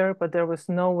last year, but there was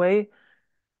no way.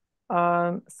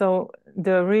 So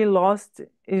the real loss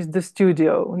is the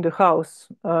studio, the house,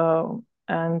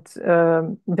 and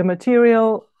the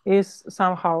material is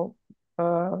somehow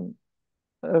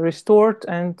restored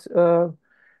and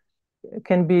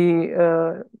can be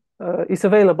is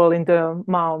available in the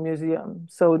Mao Museum.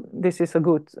 So this is a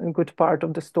good part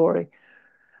of the story.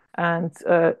 And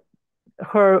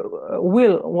her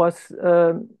will was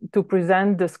to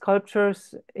present the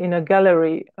sculptures in a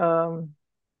gallery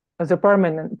as a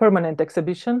permanent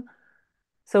exhibition.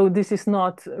 So this is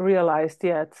not realized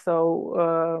yet.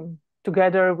 So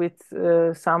together with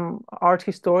some art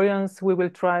historians, we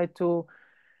will try to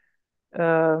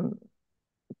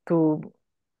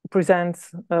present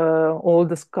all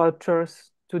the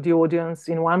sculptures to the audience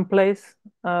in one place.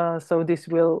 So this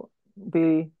will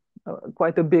be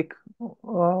quite a big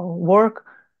work,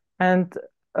 and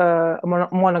a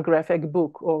monographic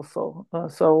book also.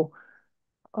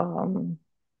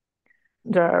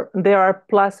 There are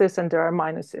pluses and there are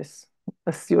minuses,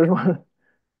 as usual.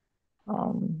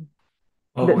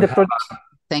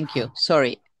 Thank you.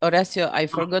 Sorry, Horacio, I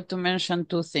forgot to mention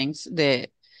two things.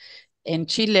 In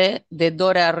Chile, the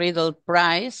Dora Riddle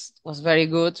Prize was very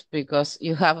good because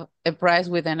you have a prize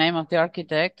with the name of the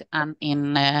architect, and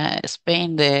in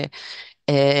Spain, the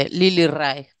Lily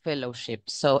Reich Fellowship.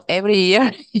 So every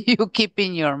year you keep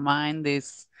in your mind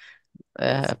this.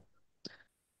 There's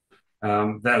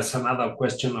another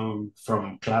question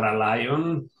from Clara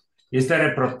Lyon. Is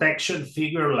there a protection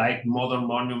figure like modern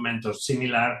monument or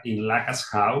similar in Laka's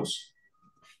house?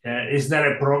 Is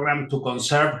there a program to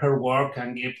conserve her work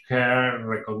and give her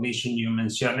recognition? You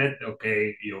mentioned it.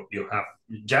 Okay, you have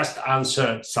just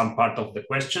answered some part of the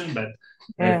question, but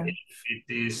if it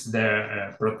is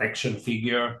the protection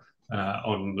figure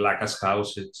on Laka's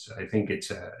house, I think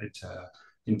it's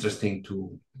interesting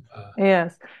to.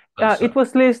 Yes, it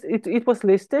was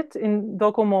listed in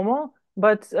Docomomo,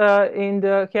 but in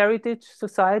the Heritage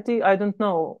Society, I don't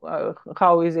know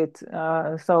how is it.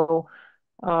 So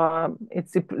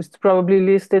it's probably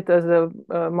listed as a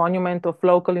monument of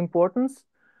local importance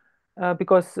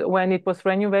because when it was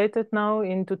renovated now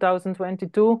in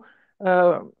 2022,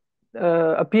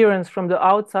 appearance from the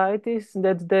outside is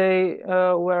that they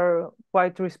were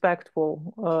quite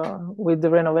respectful with the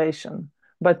renovation,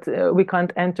 but we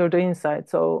can't enter the inside.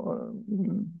 So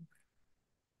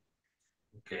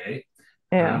okay,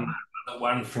 yeah. Another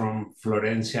one from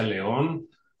Florencia Leon.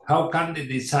 How can the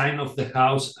design of the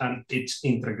house and its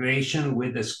integration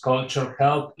with the sculpture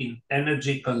help in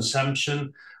energy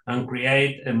consumption and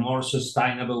create a more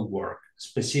sustainable work?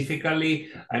 Specifically,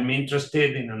 I'm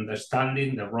interested in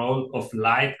understanding the role of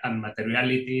light and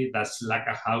materiality that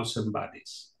Laka house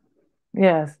embodies.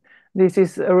 Yes, this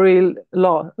is a real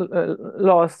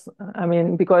loss. I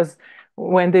mean, because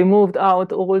when they moved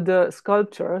out all the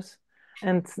sculptures,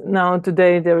 and now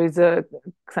today there is a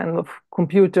kind of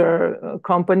computer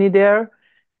company there.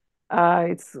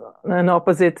 It's an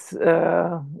opposite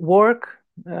work.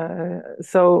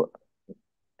 So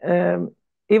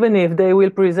even if they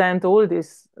will present all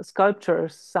these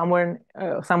sculptures somewhere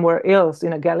else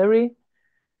in a gallery,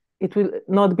 it will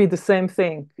not be the same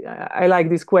thing. I like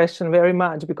this question very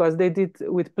much because they did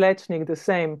with Plečnik the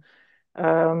same.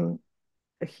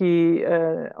 He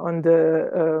on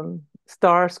the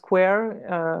Star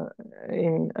Square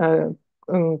in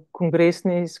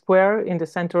Kongresni Square in the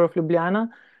center of Ljubljana,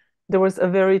 there was a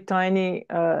very tiny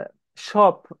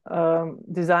shop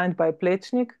designed by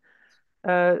Plečnik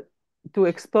to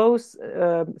expose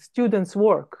students'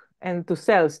 work and to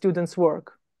sell students'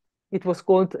 work. It was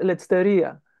called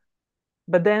Lecteria.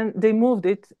 But then they moved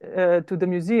it to the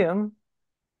museum,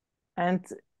 and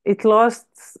it lost,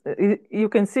 you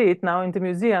can see it now in the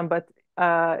museum, but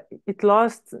it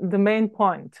lost the main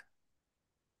point.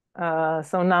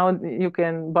 So now you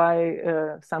can buy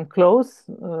some clothes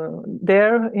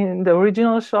there in the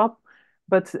original shop,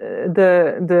 but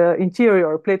the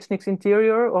interior, Plečnik's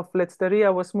interior of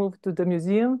Lecteria was moved to the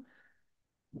museum,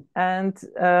 and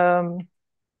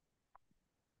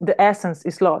the essence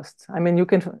is lost. I mean, you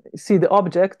can see the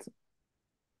object,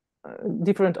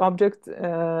 different object,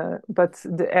 but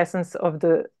the essence of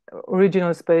the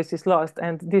original space is lost.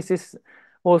 And this is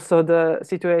also the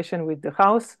situation with the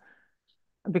house,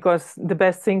 because the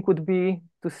best thing would be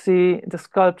to see the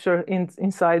sculpture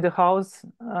inside the house.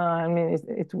 I mean,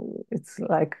 it's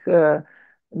like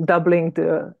doubling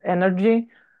the energy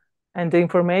and the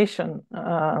information,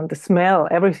 the smell,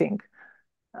 everything.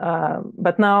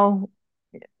 But now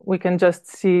we can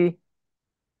just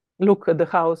look at the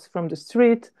house from the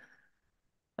street,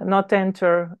 not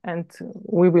enter, and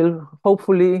we will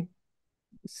hopefully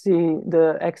see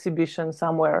the exhibition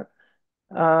somewhere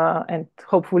and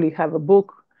hopefully have a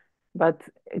book, but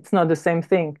it's not the same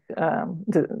thing.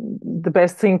 The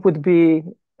best thing would be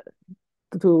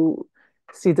to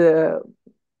see the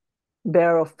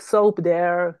bar of soap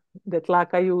there that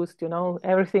Laka used,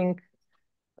 everything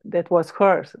that was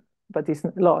hers, but it's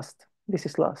lost. This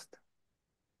is lost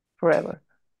forever.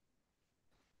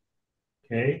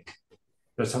 Okay.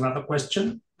 There's another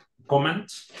question,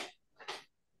 comment.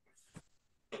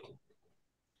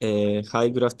 Hi,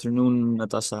 good afternoon,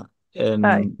 Nataša.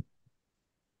 Hi.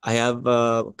 I have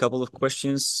a couple of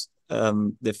questions.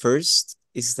 The first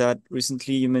is that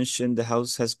recently you mentioned the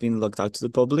house has been locked out to the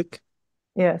public.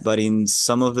 Yes. But in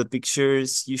some of the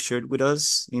pictures you shared with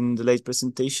us in the late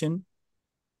presentation,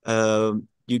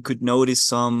 you could notice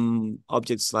some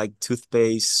objects like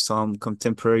toothpaste, some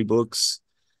contemporary books.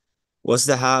 Was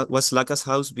Laka's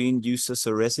house being used as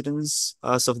a residence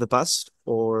as of the past,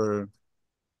 or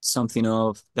something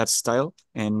of that style?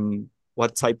 And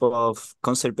what type of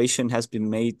conservation has been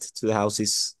made to the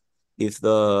houses if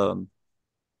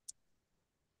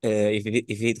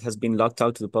it has been locked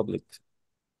out to the public?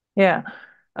 Yeah,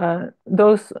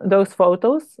 those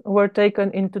photos were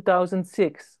taken in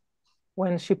 2006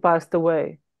 when she passed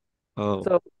away. Oh.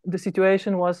 So the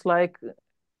situation was like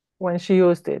when she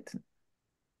used it.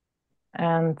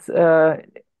 And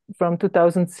from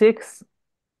 2006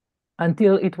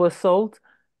 until it was sold,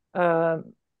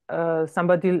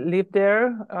 somebody lived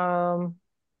there,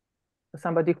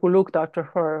 somebody who looked after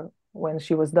her when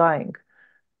she was dying.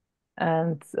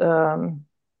 And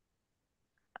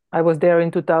I was there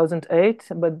in 2008,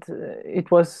 but it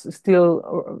was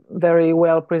still very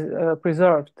well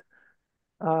preserved.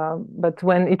 But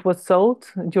when it was sold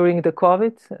during the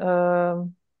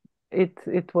COVID,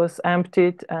 it was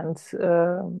emptied, and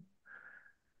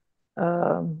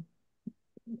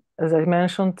as I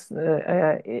mentioned,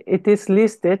 it is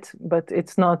listed, but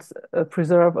it's not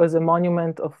preserved as a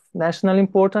monument of national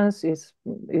importance. Is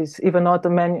even not a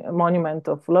monument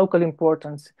of local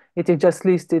importance. It is just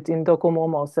listed in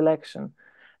Docomomo selection,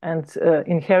 and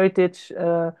in Heritage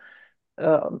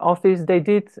Office they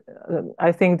did.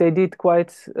 I think they did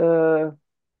quite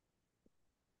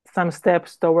some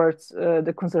steps towards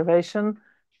the conservation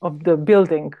of the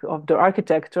building, of the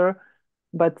architecture,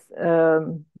 but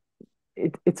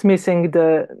it's missing,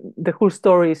 the whole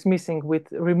story is missing with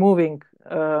removing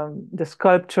the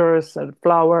sculptures and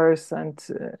flowers and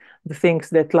the things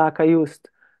that Laka used.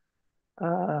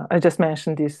 I just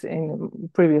mentioned this in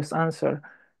previous answer.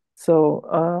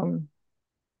 So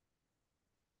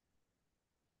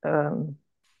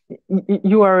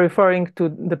you are referring to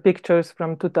the pictures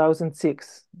from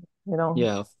 2006, you know?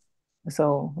 Yeah.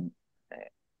 So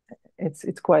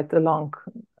it's quite a long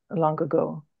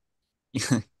ago.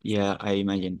 Yeah, I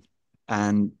imagine.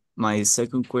 And my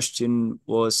second question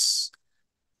was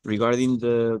regarding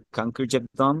the Cankarjev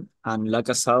Dome and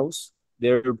Laka's house.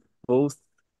 They're both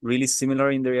really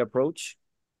similar in their approach,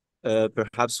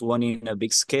 perhaps one in a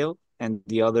big scale and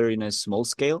the other in a small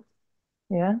scale.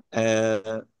 Yeah.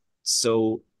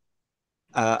 So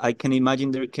I can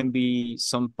imagine there can be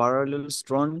some parallels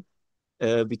drawn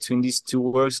between these two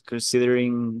works,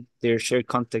 considering their shared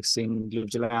context in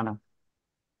Ljubljana.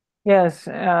 Yes,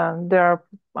 there are.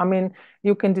 I mean,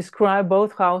 you can describe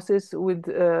both houses with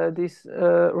these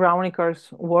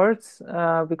Raunikar's words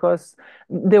because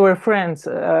they were friends.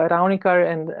 Raunikar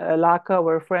and Laka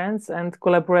were friends and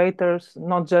collaborators,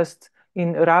 not just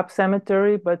in Rab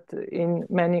Cemetery, but in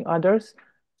many others.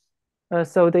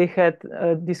 So they had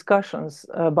discussions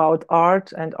about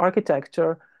art and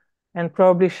architecture, and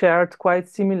probably shared quite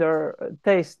similar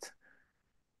taste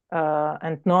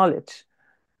and knowledge.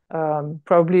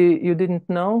 Probably you didn't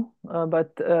know,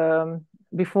 but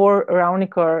before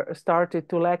Raunikar started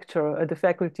to lecture at the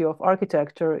Faculty of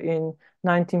Architecture in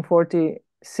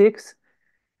 1946,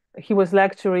 he was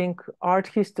lecturing art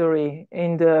history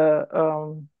in the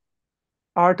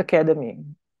Art Academy.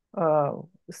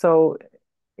 So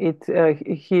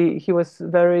he was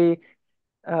very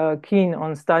keen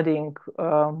on studying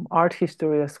art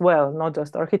history as well, not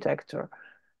just architecture.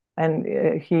 And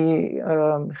he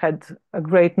had a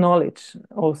great knowledge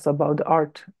also about the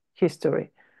art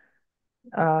history.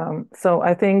 So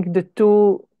I think the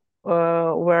two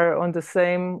were on the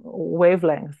same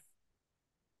wavelength,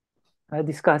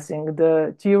 discussing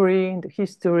the theory, the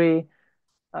history.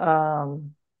 I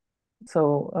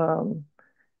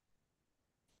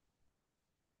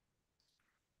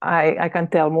can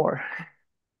tell more.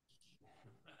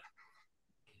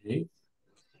 Okay.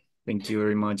 Thank you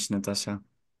very much, Natasha.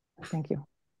 Thank you.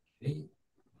 Okay.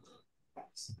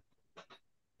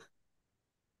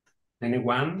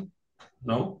 Anyone?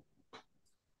 No?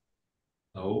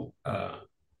 No.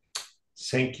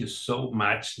 Thank you so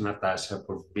much, Natasha,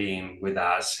 for being with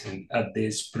us at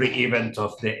this pre-event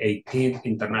of the 18th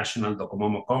International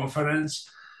Docomomo Conference.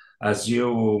 As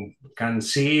you can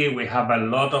see, we have a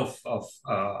lot of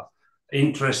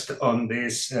interest on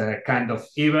this kind of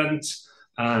events,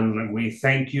 and we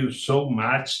thank you so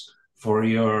much for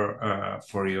your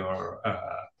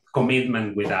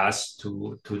commitment with us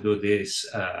to do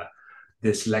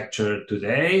this lecture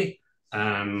today.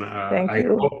 And I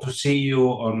hope to see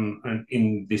you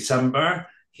in December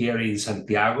here in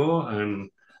Santiago, and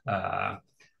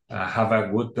have a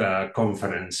good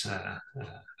conference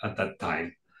at that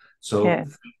time. So Thank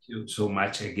you so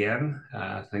much again.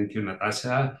 Thank you,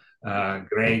 Natasha.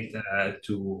 Great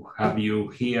to have you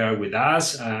here with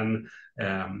us, and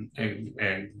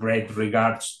great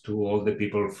regards to all the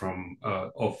people from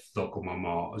of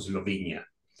Docomomo, Slovenia.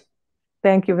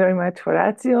 Thank you very much,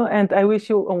 Horatio, and I wish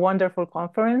you a wonderful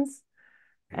conference.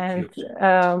 And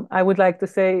I would like to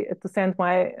send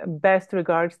my best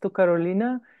regards to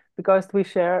Carolina, because we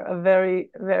share a very,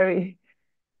 very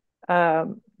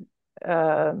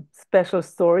special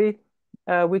story,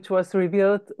 which was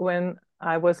revealed when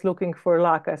I was looking for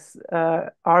Laka's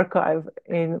archive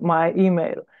in my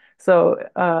email. So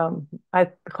I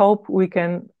hope we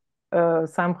can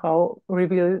somehow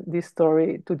reveal this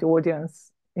story to the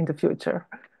audience in the future.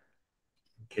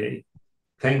 Okay.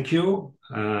 Thank you.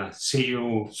 See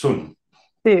you soon.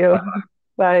 See you.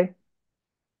 Bye.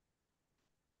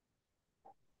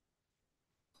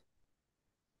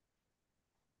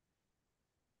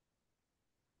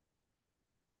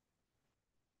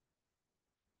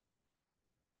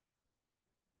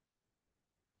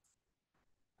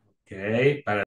 Okay.